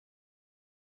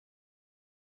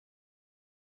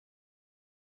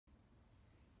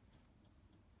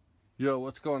Yo,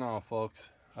 what's going on, folks?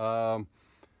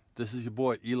 This is your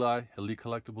boy Eli, Elite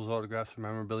Collectibles, Autographs, and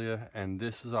Memorabilia, and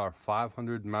this is our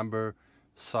 500 member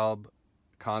sub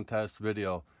contest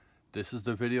video. This is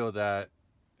the video that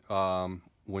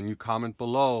when you comment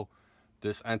below,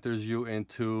 this enters you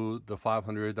into the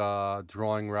 500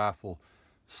 drawing raffle.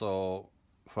 So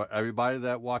for everybody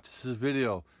that watches this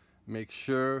video, make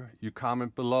sure you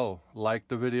comment below, like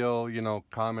the video,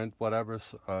 comment whatever,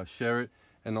 share it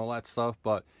and all that stuff.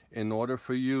 But in order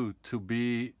for you to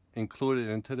be included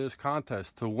into this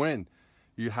contest to win,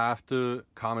 you have to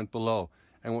comment below.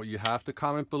 And what you have to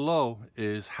comment below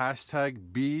is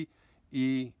hashtag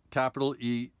BE_ELITE.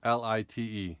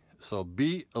 So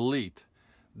be elite.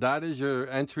 That is your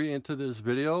entry into this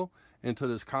video, into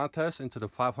this contest, into the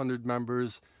 500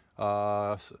 members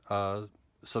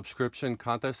subscription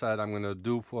contest that I'm gonna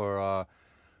do for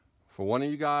one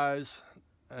of you guys.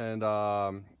 And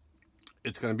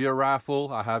it's gonna be a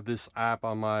raffle. I have this app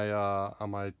on my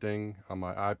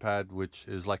iPad, which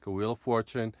is like a Wheel of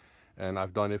Fortune, and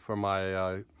I've done it for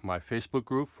my my Facebook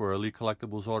group for Elite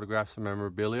Collectibles, Autographs, and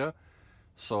Memorabilia.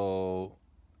 So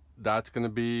that's gonna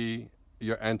be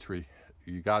your entry.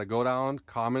 You got to go down,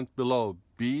 comment below,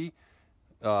 B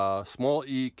small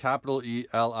e capital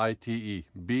ELITE,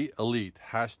 be elite,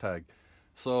 hashtag.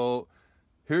 So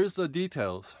here's the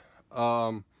details.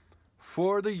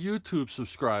 For the YouTube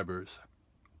subscribers,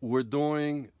 we're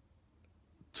doing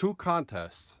 2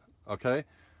 contests. Okay,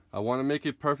 I want to make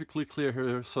it perfectly clear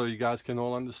here so you guys can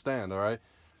all understand. All right,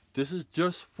 this is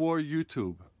just for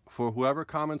YouTube. For whoever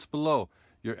comments below,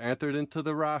 you're entered into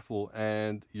the raffle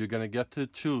and you're gonna get to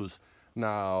choose.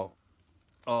 Now,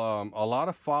 a lot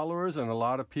of followers and a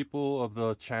lot of people of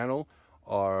the channel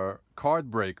are card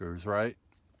breakers, right?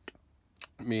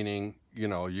 Meaning,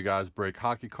 you guys break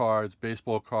hockey cards,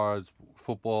 baseball cards,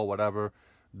 football, whatever,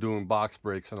 doing box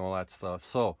breaks and all that stuff.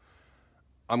 So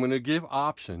I'm going to give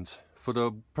options for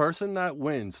the person that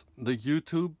wins the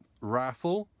YouTube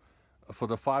raffle for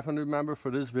the 500 member for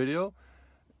this video.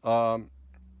 The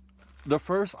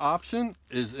first option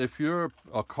is if you're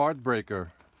a card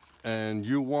breaker and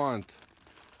you want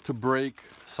to break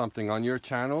something on your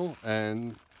channel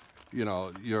and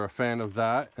you're a fan of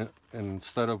that and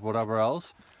instead of whatever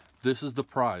else, this is the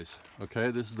prize.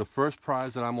 Okay, this is the first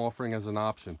prize that I'm offering as an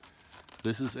option.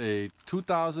 This is a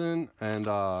 2000 and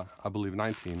I believe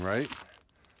 19, right?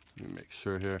 Let me make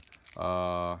sure here.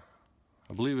 I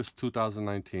believe it's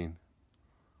 2019,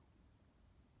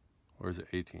 or is it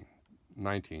 18?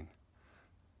 19,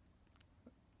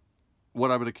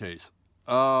 whatever the case.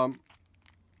 I'll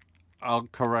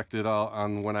correct it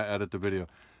on when I edit the video.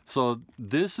 So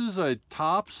this is a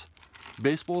Topps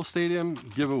baseball stadium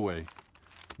giveaway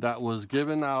that was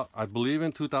given out, I believe,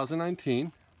 in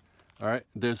 2019. All right,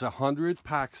 there's 100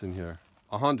 packs in here,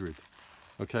 100.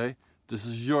 Okay, this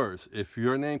is yours. If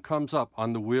your name comes up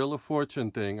on the Wheel of Fortune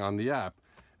thing on the app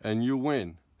and you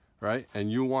win, right,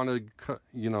 and you want to,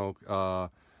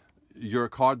 you're a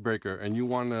card breaker and you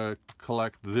want to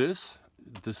collect this.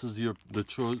 This is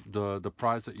the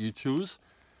prize that you choose.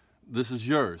 This is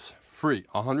yours, free.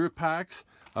 100 packs.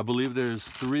 I believe there's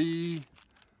three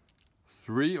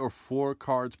or four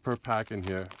cards per pack in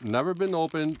here. Never been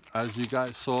opened, as you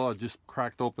guys saw. I just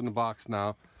cracked open the box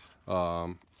now.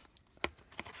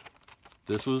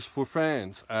 This was for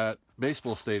fans at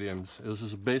baseball stadiums. This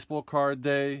is a baseball card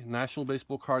day, National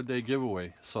Baseball Card Day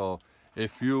giveaway. So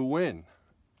if you win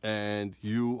and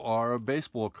you are a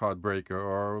baseball card breaker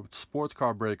or a sports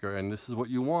card breaker and this is what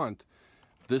you want,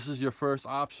 this is your first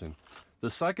option. The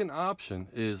second option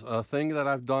is a thing that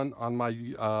I've done on my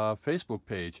Facebook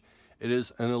page. It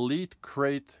is an Elite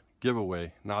Crate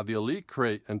giveaway. Now the Elite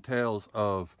Crate entails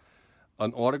of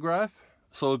an autograph.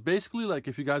 So basically, like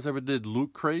if you guys ever did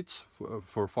loot crates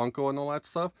for Funko and all that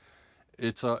stuff,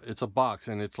 it's a box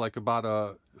and it's like about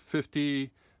a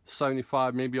 50,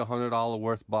 75, maybe $100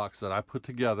 worth box that I put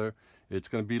together. It's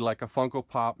going to be like a Funko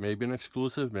Pop, maybe an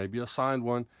exclusive, maybe a signed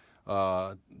one.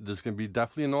 There's going to be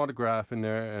definitely an autograph in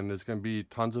there, and there's going to be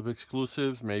tons of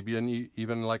exclusives, maybe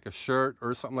even like a shirt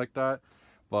or something like that.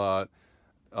 But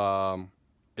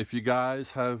if you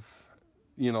guys have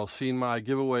seen my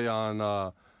giveaway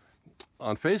on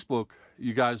Facebook,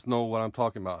 you guys know what I'm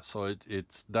talking about. So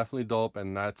it's definitely dope,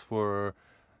 and that's for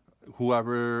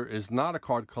whoever is not a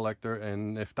card collector.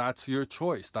 And if that's your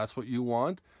choice, that's what you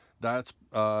want, that's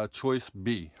choice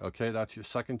B. Okay, that's your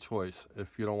second choice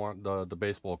if you don't want the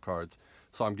baseball cards.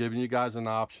 So I'm giving you guys an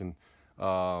option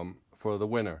for the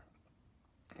winner.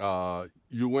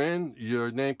 You win, your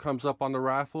name comes up on the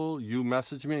raffle, you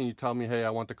message me and you tell me, hey, I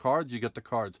want the cards, you get the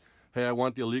cards. Hey, I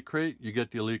want the Elite Crate, you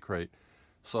get the Elite Crate.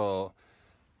 So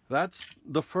That's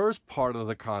the first part of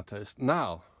the contest.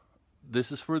 Now,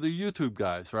 this is for the YouTube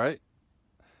guys, right?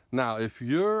 Now, if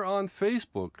you're on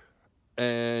Facebook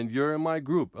and you're in my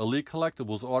group, Elite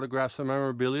Collectibles, Autographs and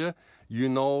Memorabilia, you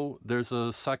know there's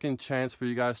a second chance for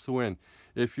you guys to win.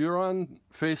 If you're on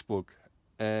Facebook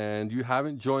and you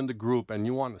haven't joined the group and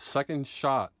you want a second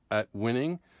shot at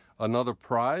winning another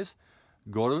prize,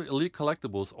 go to Elite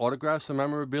Collectibles, Autographs and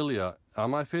Memorabilia on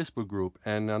my Facebook group,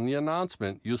 and on the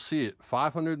announcement, you'll see it,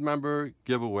 500 member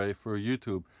giveaway for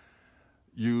YouTube.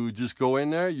 You just go in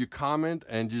there, you comment,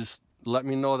 and just let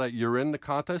me know that you're in the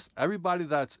contest. Everybody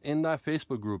that's in that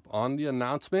Facebook group on the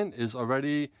announcement is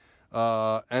already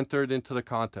entered into the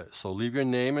contest. So leave your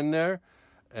name in there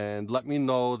and let me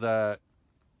know that,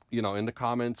 you know, in the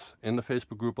comments in the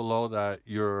Facebook group below that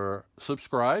you're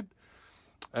subscribed,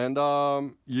 and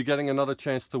you're getting another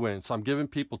chance to win. So I'm giving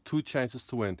people 2 chances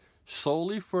to win,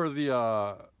 solely for the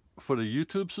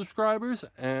YouTube subscribers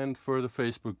and for the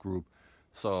Facebook group.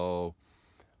 So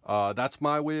that's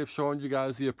my way of showing you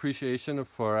guys the appreciation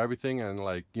for everything, and,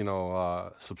 like, you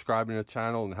know, subscribing to the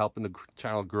channel and helping the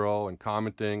channel grow, and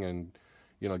commenting, and,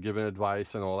 you know, giving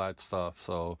advice and all that stuff.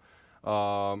 So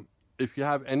if you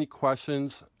have any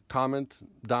questions, comment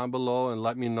down below and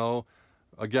let me know.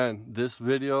 Again, this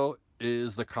video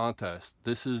is the contest.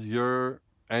 This is your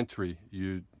entry.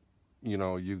 You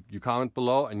comment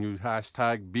below and you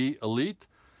hashtag #BeElite,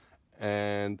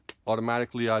 and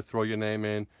automatically I throw your name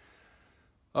in.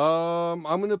 I'm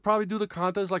gonna probably do the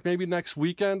contest like maybe next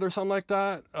weekend or something like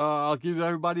that. I'll give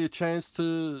everybody a chance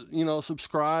to, you know,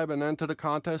 subscribe and enter the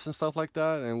contest and stuff like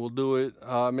that, and we'll do it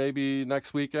maybe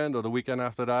next weekend or the weekend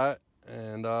after that.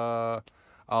 And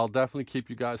I'll definitely keep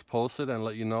you guys posted and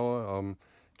let you know.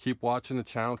 Keep watching the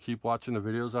channel, keep watching the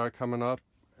videos that are coming up,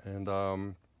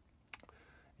 and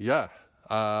yeah,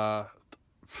 on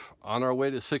our way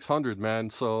to 600,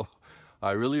 man. So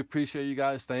I really appreciate you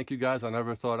guys. Thank you guys. I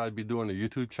never thought I'd be doing a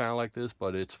YouTube channel like this,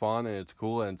 but it's fun and it's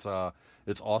cool, and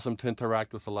it's awesome to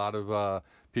interact with a lot of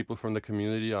people from the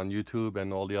community on YouTube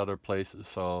and all the other places.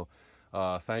 So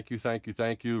thank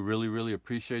you. Really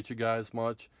appreciate you guys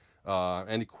much.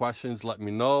 Any questions, let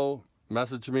me know.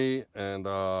 Message me, and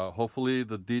hopefully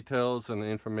the details and the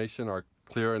information are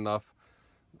clear enough.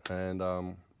 And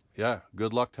yeah,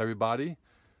 good luck to everybody.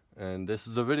 And this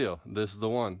is the video. This is the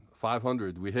one.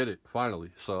 500. We hit it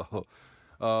finally. So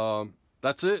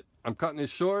that's it. I'm cutting it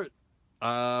short.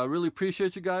 I really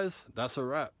appreciate you guys. That's a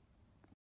wrap.